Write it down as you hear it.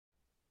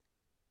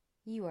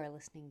You are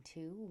listening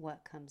to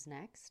What Comes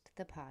Next,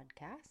 the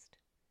podcast.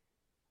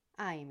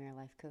 I am your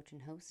life coach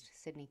and host,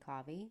 Sydney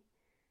Covey.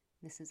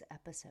 This is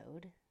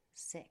episode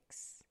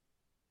 6.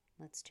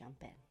 Let's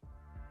jump in.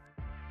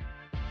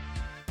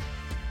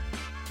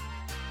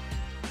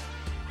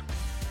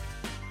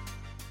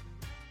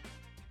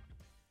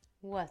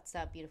 What's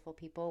up, beautiful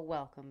people?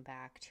 Welcome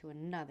back to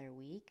another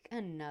week,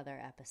 another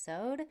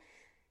episode.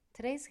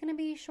 Today's going to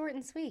be short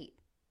and sweet.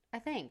 I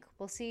think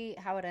we'll see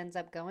how it ends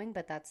up going,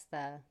 but that's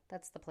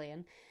the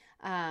plan.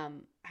 I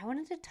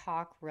wanted to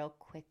talk real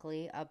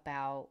quickly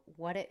about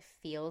what it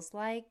feels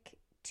like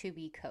to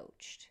be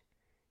coached,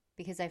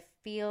 because I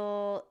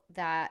feel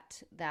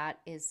that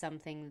is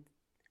something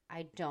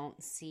I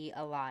don't see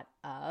a lot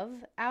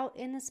of out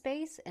in the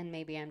space, and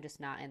maybe I'm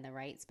just not in the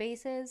right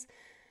spaces.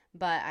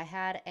 But I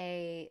had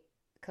a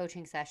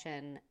coaching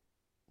session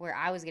where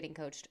I was getting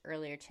coached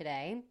earlier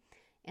today.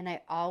 And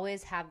I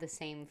always have the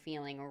same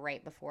feeling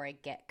right before I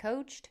get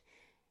coached.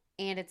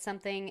 And it's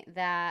something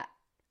that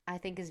I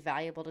think is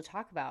valuable to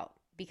talk about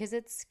because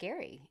it's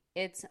scary.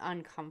 It's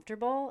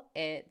uncomfortable.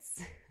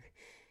 It's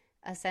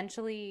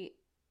essentially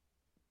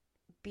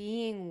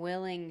being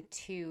willing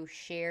to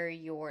share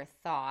your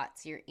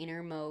thoughts, your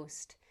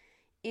innermost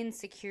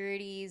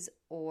insecurities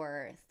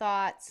or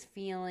thoughts,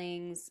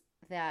 feelings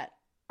that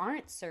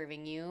aren't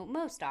serving you.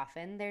 Most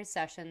often there's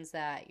sessions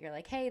that you're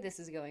like, hey, this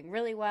is going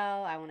really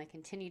well, I want to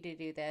continue to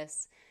do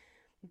this.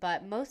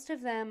 But most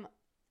of them,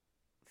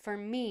 for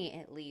me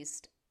at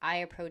least, I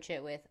approach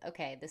it with,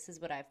 okay, this is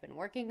what I've been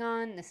working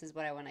on, this is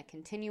what I want to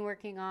continue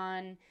working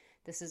on,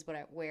 this is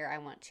where I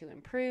want to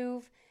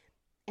improve.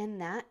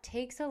 And that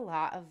takes a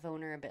lot of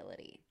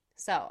vulnerability.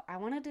 So I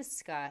want to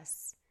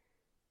discuss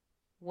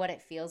what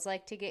it feels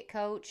like to get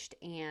coached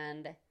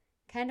and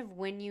kind of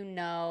when you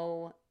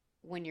know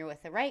when you're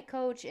with the right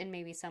coach and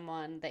maybe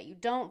someone that you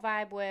don't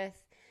vibe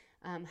with,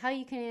 how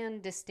you can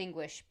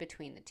distinguish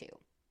between the two.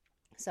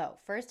 So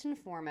first and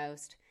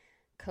foremost,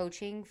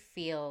 coaching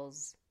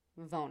feels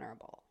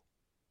vulnerable,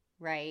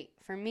 right?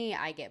 For me,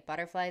 I get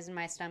butterflies in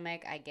my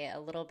stomach. I get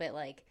a little bit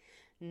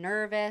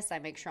nervous. I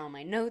make sure all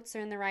my notes are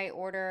in the right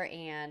order,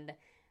 and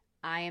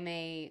I am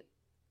a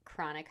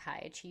chronic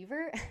high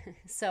achiever.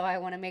 So I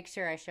want to make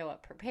sure I show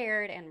up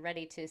prepared and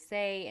ready to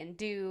say and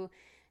do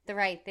the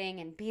right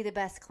thing and be the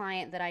best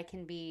client that I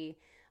can be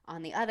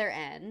on the other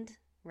end,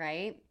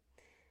 right?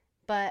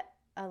 But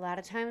a lot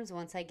of times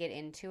once I get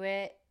into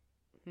it,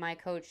 my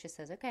coach just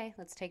says, okay,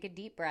 let's take a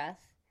deep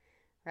breath,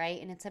 right?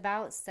 And it's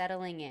about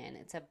settling in.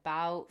 It's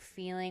about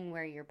feeling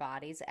where your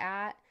body's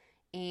at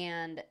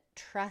and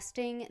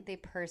trusting the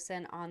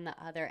person on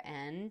the other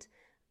end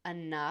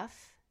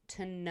enough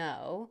to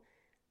know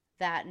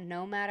that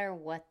no matter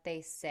what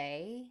they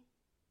say,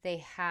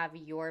 they have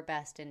your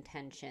best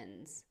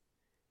intentions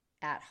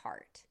at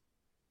heart.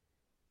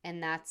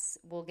 And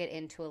we'll get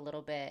into a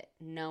little bit,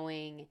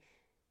 knowing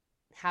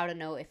how to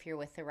know if you're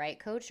with the right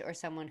coach or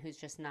someone who's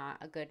just not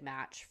a good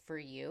match for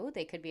you.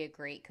 They could be a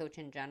great coach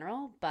in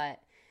general, but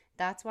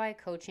that's why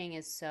coaching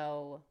is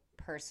so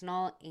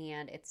personal,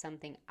 and it's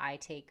something I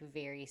take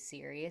very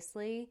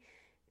seriously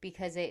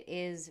because it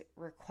is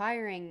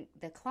requiring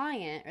the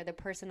client or the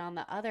person on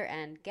the other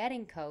end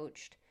getting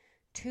coached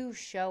to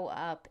show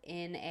up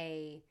in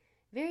a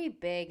very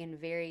big and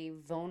very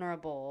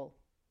vulnerable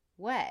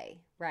way,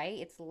 right?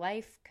 It's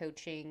life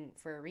coaching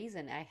for a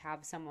reason. I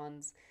have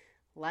someone's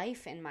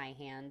life in my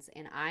hands,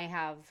 and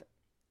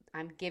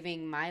I'm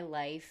giving my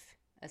life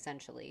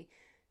essentially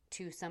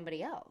to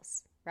somebody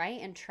else, right?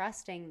 And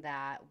trusting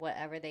that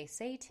whatever they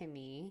say to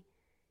me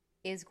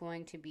is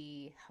going to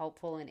be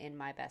helpful and in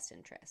my best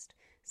interest.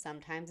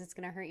 Sometimes it's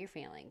going to hurt your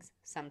feelings.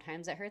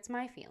 Sometimes it hurts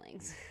my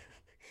feelings.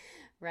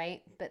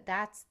 Right? But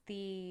that's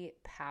the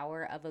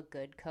power of a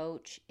good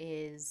coach,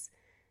 is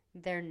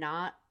they're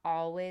not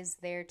always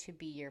there to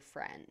be your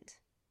friend.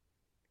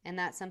 And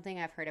that's something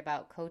I've heard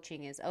about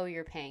coaching is, oh,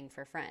 you're paying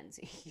for friends.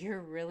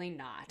 You're really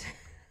not.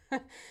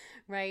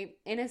 Right?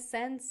 In a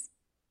sense,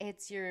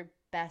 it's your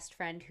best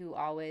friend who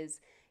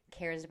always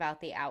cares about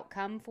the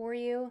outcome for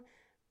you.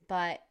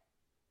 But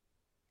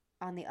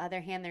on the other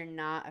hand, they're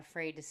not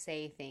afraid to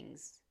say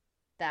things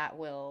that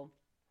will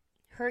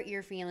hurt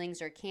your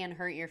feelings or can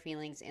hurt your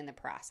feelings in the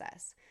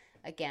process.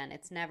 Again,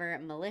 it's never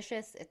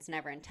malicious. It's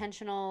never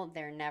intentional.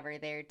 They're never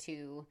there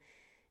to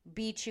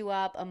beat you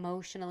up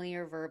emotionally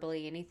or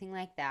verbally, anything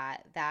like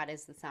that. That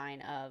is the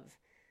sign of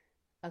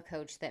a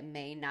coach that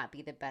may not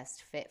be the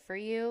best fit for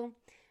you.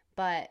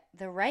 But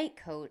the right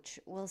coach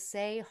will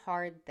say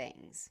hard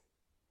things,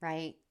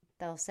 right?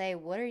 They'll say,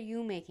 what are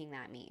you making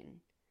that mean?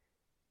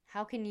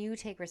 How can you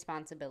take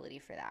responsibility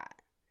for that?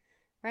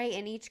 Right?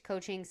 And each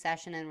coaching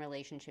session and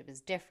relationship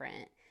is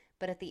different.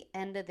 But at the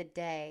end of the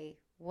day,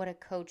 what a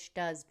coach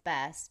does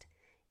best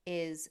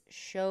is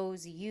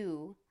shows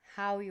you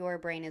how your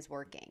brain is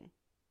working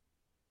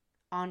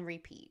on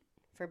repeat.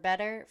 For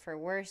better, for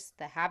worse,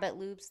 the habit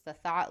loops, the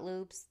thought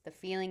loops, the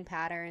feeling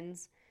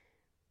patterns.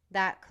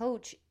 That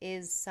coach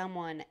is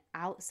someone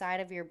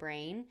outside of your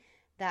brain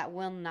that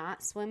will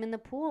not swim in the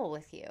pool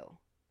with you,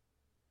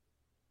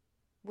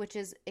 which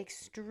is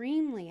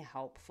extremely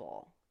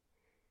helpful.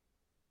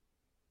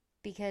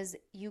 because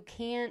you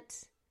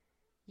can't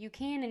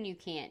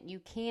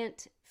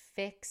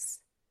fix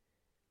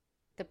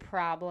the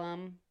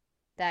problem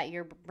that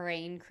your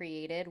brain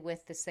created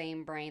with the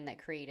same brain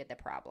that created the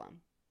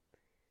problem.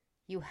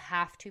 You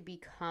have to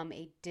become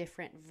a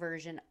different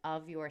version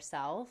of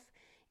yourself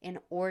in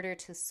order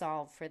to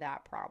solve for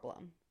that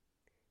problem.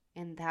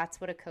 And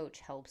that's what a coach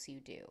helps you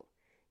do.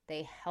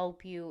 They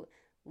help you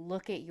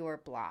look at your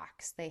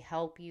blocks. They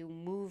help you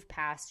move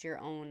past your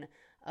own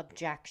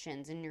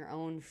objections and your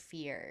own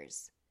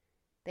fears.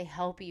 They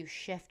help you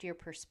shift your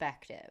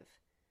perspective.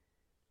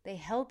 They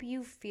help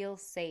you feel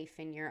safe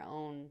in your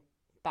own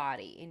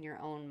body, in your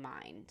own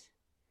mind.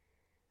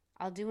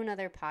 I'll do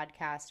another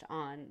podcast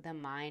on the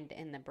mind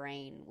and the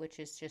brain, which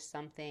is just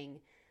something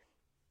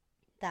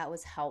that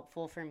was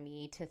helpful for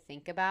me to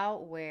think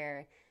about,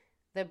 where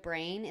the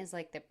brain is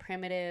like the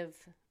primitive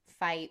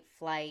fight,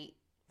 flight,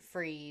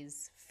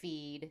 freeze,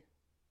 feed,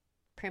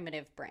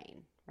 primitive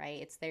brain,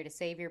 right? It's there to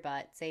save your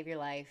butt, save your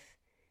life,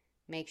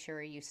 make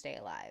sure you stay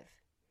alive.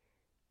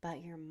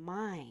 But your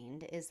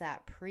mind is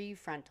that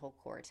prefrontal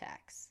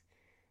cortex,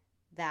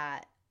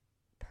 that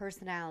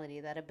personality,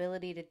 that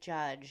ability to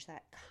judge,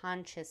 that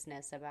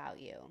consciousness about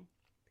you.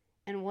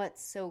 And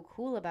what's so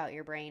cool about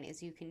your brain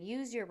is you can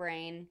use your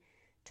brain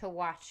to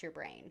watch your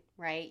brain,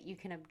 right? You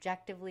can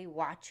objectively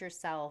watch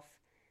yourself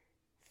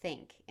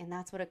think. And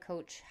that's what a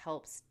coach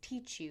helps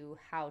teach you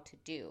how to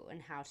do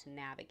and how to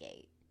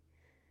navigate.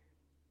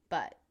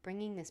 But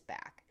bringing this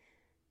back,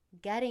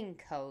 getting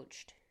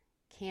coached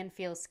can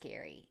feel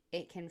scary.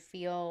 It can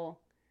feel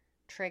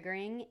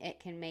triggering. It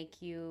can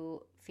make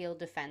you feel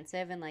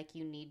defensive and like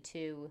you need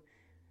to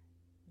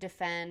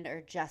defend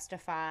or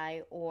justify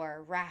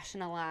or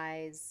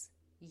rationalize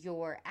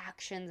your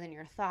actions and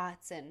your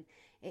thoughts, and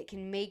it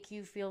can make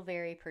you feel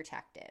very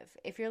protective.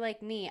 If you're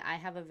like me, I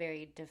have a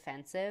very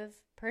defensive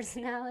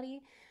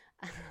personality,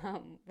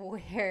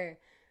 where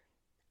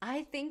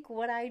I think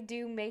what I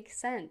do makes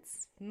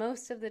sense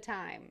most of the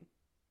time,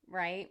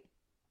 right?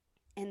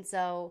 And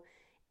so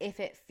if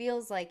it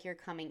feels like you're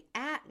coming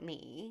at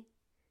me,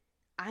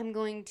 I'm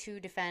going to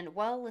defend,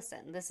 well,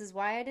 listen, this is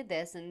why I did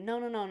this, and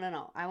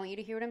no. I want you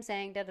to hear what I'm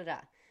saying,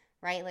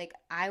 right? Like,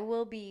 I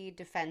will be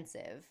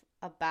defensive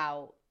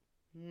about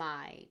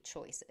my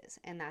choices,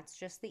 and that's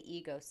just the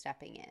ego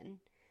stepping in.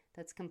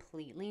 That's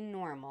completely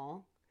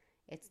normal.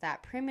 It's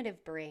that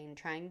primitive brain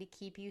trying to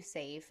keep you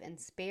safe and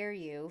spare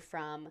you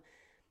from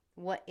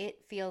what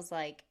it feels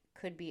like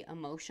could be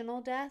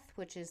emotional death,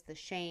 which is the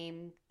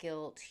shame,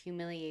 guilt,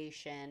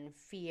 humiliation,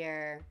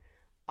 fear,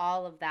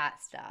 all of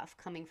that stuff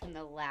coming from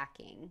the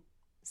lacking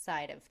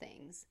side of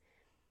things.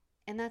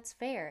 And that's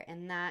fair,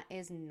 and that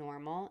is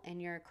normal,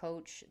 and your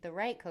coach, the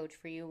right coach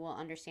for you, will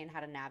understand how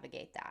to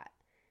navigate that.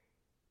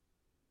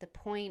 The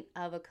point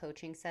of a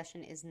coaching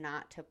session is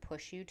not to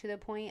push you to the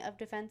point of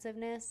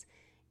defensiveness.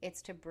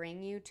 It's to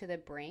bring you to the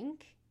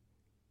brink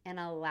and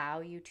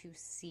allow you to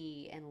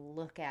see and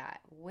look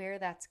at where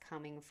that's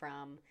coming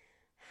from,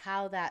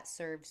 how that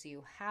serves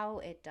you, how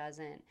it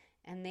doesn't,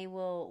 and they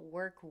will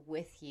work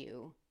with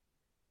you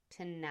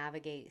to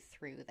navigate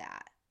through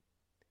that,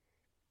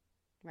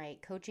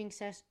 right? Coaching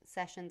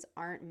sessions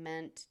aren't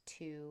meant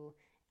to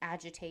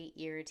agitate,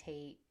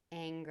 irritate,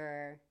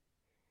 anger,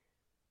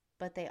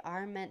 but they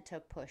are meant to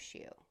push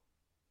you.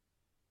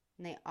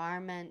 And they are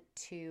meant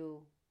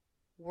to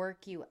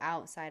work you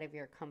outside of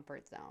your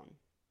comfort zone.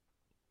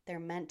 They're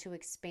meant to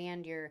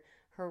expand your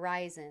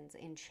horizons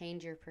and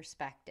change your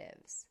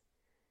perspectives.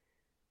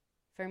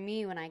 For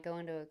me, when I go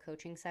into a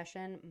coaching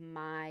session,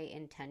 my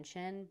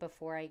intention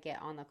before I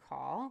get on the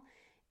call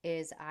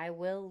is I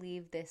will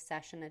leave this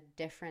session a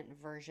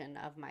different version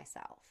of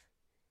myself.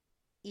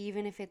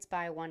 Even if it's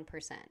by 1%,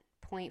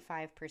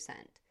 0.5%,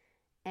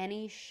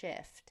 any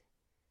shift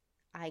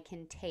I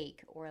can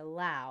take or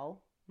allow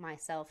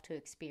myself to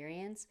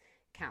experience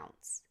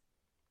counts.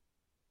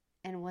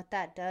 And what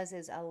that does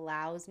is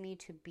allows me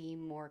to be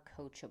more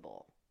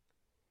coachable.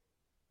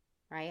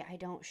 Right? I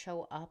don't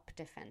show up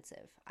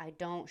defensive. I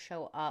don't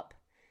show up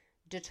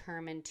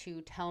determined to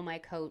tell my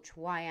coach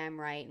why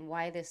I'm right and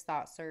why this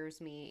thought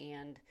serves me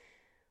and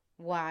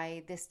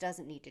why this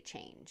doesn't need to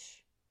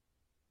change.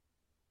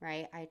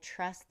 Right? I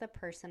trust the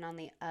person on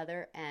the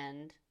other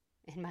end,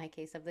 in my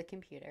case of the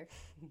computer.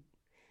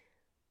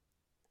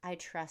 I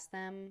trust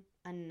them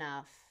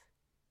enough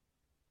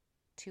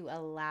to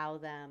allow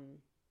them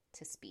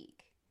to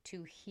speak,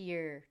 to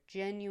hear,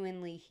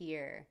 genuinely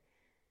hear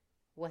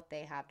what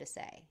they have to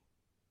say.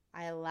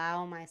 I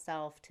allow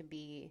myself to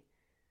be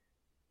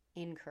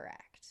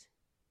incorrect.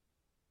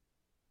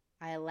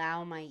 I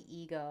allow my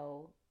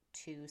ego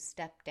to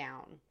step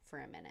down for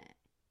a minute.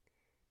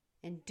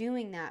 And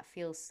doing that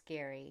feels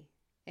scary.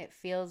 It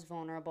feels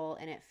vulnerable,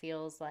 and it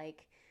feels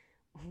like,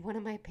 one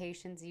of my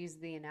patients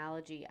used the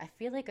analogy, I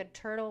feel like a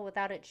turtle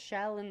without its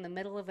shell in the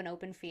middle of an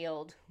open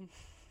field.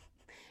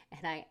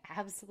 And I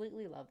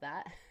absolutely love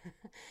that.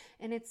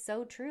 And it's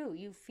so true.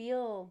 You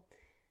feel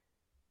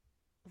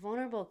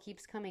vulnerable,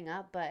 keeps coming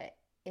up, but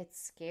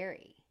it's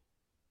scary,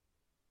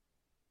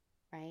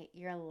 right?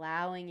 You're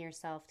allowing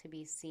yourself to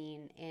be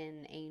seen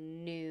in a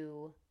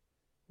new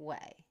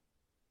way.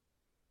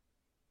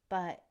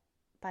 But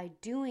by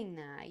doing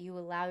that, you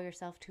allow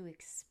yourself to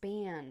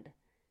expand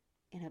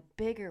in a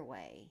bigger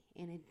way,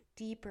 in a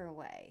deeper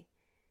way.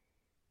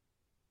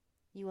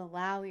 You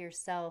allow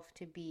yourself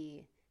to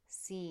be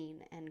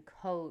seen and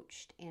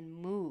coached and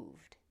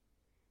moved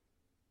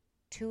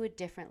to a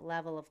different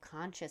level of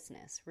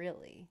consciousness,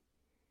 really.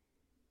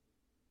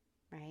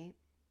 Right?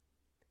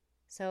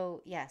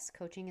 So, yes,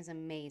 coaching is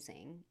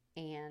amazing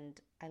and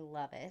I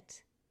love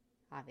it,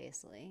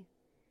 obviously.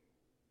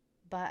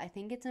 But I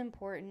think it's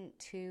important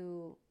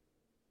to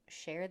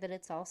share that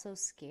it's also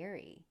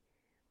scary.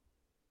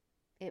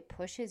 It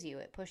pushes you,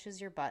 it pushes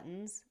your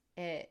buttons,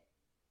 it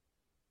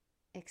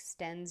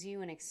extends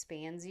you and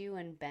expands you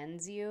and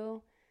bends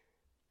you.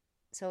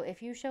 So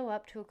if you show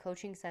up to a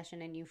coaching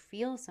session and you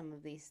feel some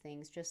of these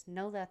things, just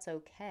know that's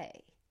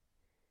okay.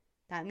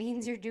 That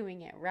means you're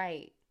doing it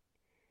right.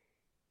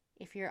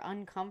 If you're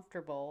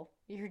uncomfortable,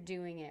 you're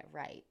doing it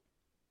right.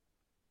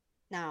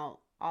 Now,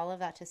 all of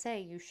that to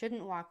say, you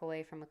shouldn't walk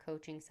away from a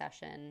coaching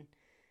session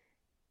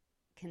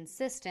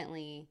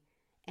consistently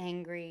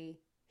angry,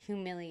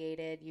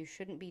 humiliated. You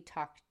shouldn't be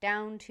talked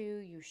down to.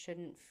 You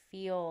shouldn't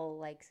feel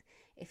like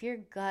if your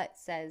gut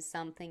says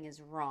something is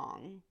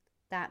wrong,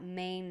 that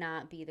may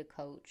not be the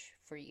coach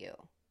for you.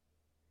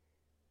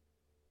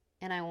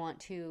 And I want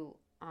to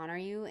honor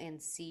you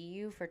and see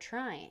you for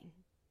trying,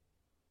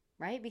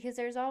 right? Because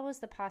there's always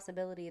the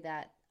possibility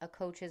that a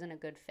coach isn't a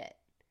good fit.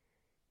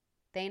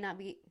 They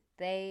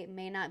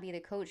may not be the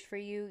coach for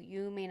you.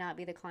 You may not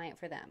be the client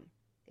for them.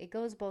 It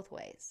goes both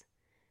ways.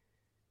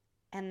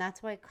 And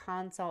that's why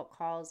consult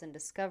calls and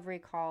discovery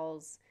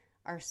calls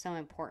are so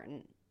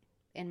important,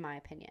 in my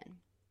opinion.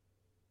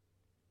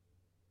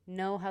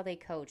 Know how they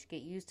coach,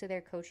 get used to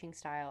their coaching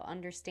style,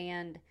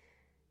 understand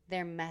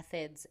their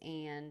methods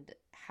and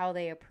how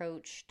they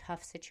approach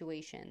tough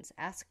situations.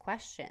 Ask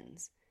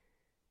questions.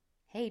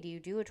 Hey, do you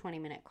do a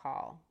 20-minute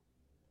call?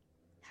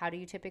 How do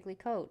you typically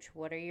coach?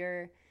 What are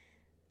your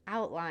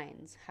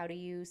outlines? How do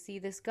you see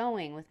this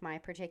going with my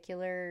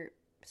particular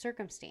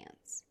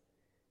circumstance?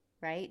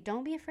 Right?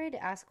 Don't be afraid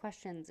to ask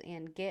questions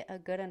and get a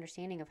good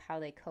understanding of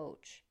how they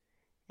coach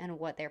and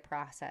what their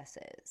process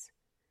is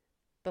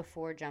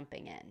before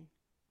jumping in.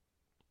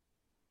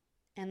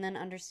 And then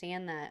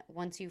understand that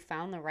once you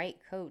found the right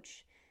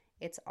coach,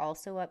 it's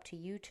also up to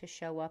you to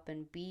show up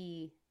and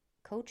be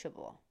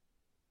coachable.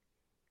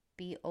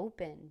 Be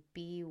open.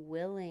 Be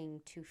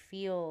willing to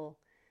feel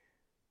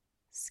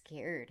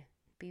scared.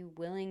 Be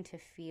willing to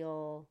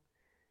feel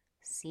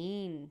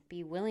seen.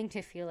 Be willing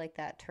to feel like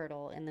that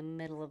turtle in the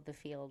middle of the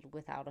field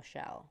without a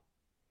shell.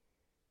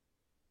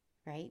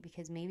 Right?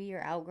 Because maybe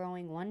you're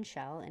outgrowing one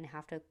shell and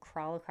have to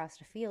crawl across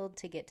the field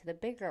to get to the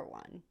bigger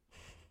one.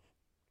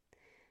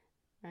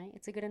 Right?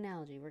 It's a good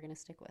analogy. We're going to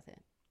stick with it.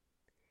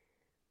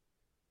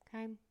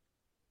 Okay?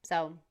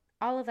 So,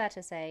 all of that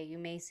to say, you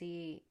may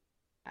see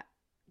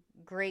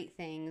great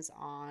things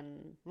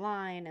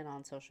online and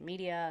on social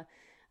media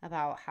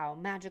about how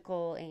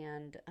magical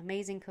and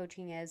amazing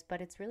coaching is, but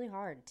it's really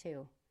hard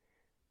too.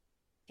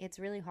 It's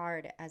really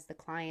hard as the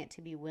client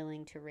to be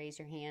willing to raise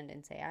your hand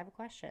and say, I have a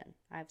question.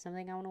 I have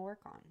something I want to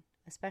work on,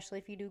 especially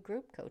if you do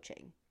group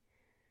coaching.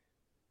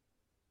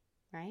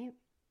 Right?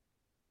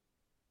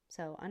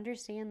 So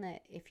understand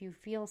that if you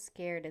feel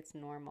scared, it's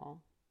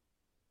normal.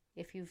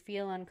 If you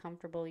feel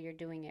uncomfortable, you're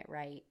doing it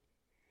right.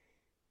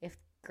 If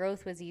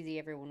growth was easy,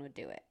 everyone would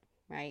do it,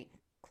 right?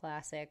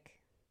 Classic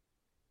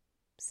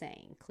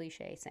saying,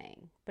 cliche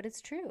saying, but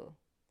it's true.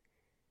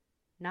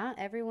 Not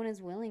everyone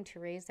is willing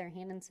to raise their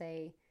hand and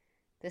say,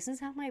 this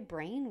is how my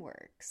brain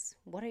works.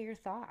 What are your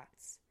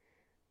thoughts?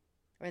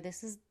 Or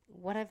this is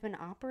what I've been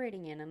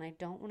operating in and I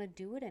don't want to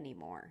do it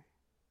anymore.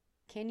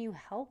 Can you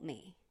help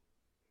me?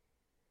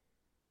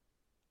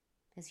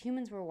 As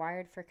humans, we're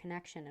wired for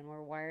connection and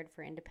we're wired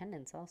for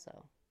independence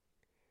also.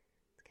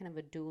 It's kind of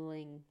a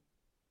dueling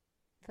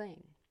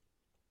thing.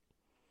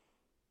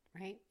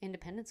 Right?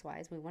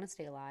 Independence-wise, we want to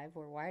stay alive.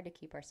 We're wired to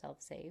keep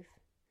ourselves safe.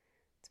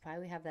 It's why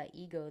we have that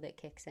ego that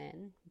kicks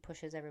in,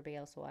 pushes everybody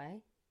else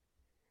away,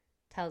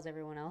 tells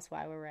everyone else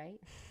why we're right.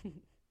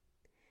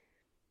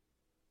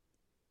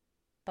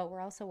 But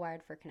we're also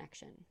wired for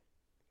connection.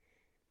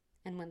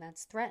 And when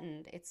that's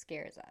threatened, it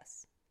scares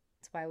us.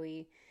 It's why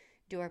we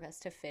do our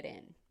best to fit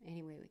in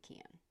any way we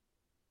can.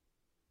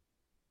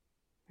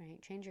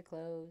 Right? Change your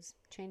clothes,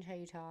 change how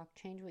you talk,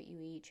 change what you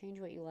eat, change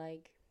what you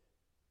like,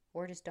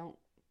 or just don't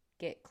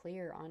get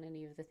clear on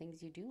any of the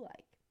things you do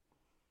like.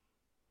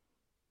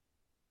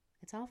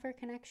 It's all for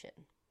connection.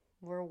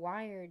 We're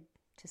wired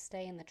to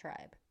stay in the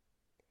tribe.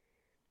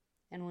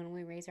 And when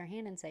we raise our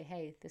hand and say,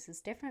 hey, this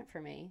is different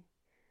for me,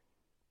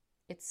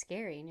 it's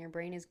scary, and your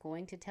brain is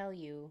going to tell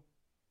you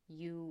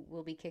you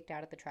will be kicked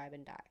out of the tribe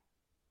and die.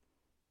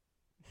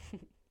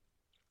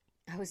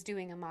 I was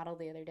doing a model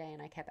the other day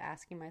and I kept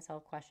asking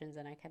myself questions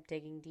and I kept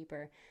digging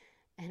deeper.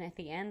 And at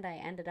the end, I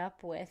ended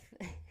up with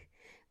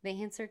the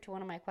answer to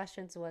one of my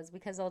questions was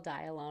because I'll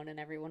die alone and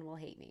everyone will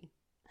hate me.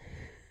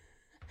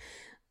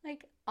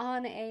 Like,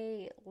 on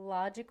a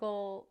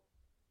logical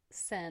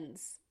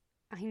sense,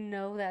 I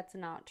know that's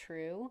not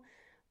true,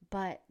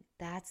 But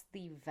that's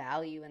the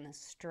value and the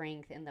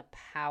strength and the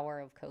power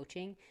of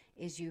coaching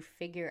is you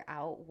figure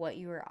out what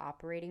you are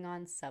operating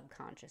on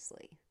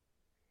subconsciously.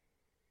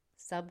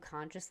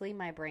 Subconsciously,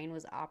 my brain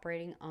was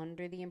operating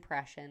under the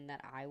impression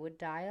that I would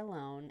die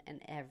alone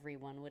and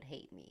everyone would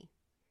hate me.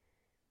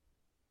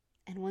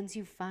 And once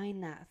you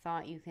find that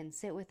thought, you can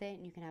sit with it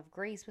and you can have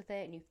grace with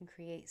it and you can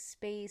create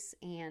space.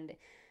 And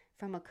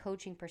from a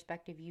coaching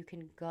perspective, you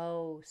can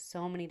go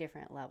so many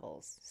different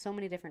levels, so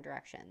many different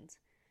directions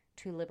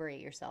to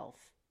liberate yourself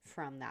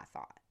from that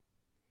thought.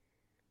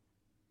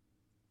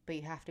 But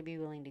you have to be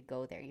willing to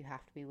go there. You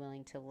have to be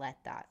willing to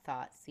let that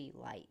thought see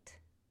light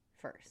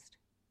first.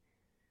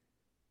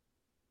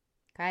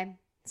 Okay?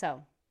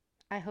 So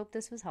I hope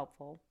this was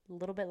helpful. A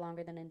little bit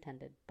longer than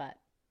intended, but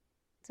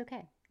it's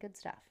okay. Good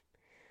stuff.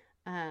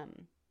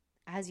 Um,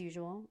 as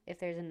usual, if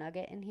there's a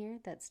nugget in here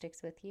that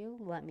sticks with you,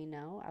 let me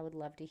know. I would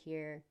love to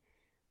hear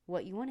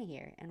what you want to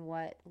hear and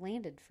what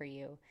landed for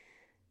you.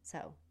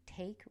 So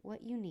take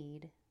what you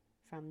need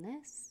from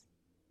this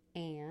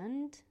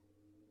and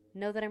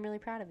know that I'm really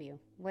proud of you.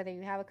 Whether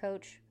you have a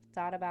coach,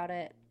 thought about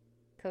it,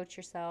 coach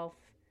yourself,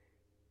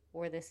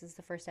 or this is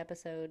the first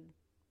episode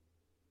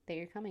that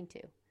you're coming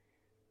to,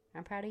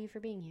 I'm proud of you for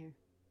being here.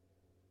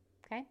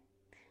 Okay?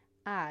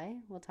 I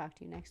will talk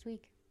to you next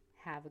week.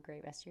 Have a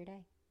great rest of your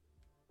day.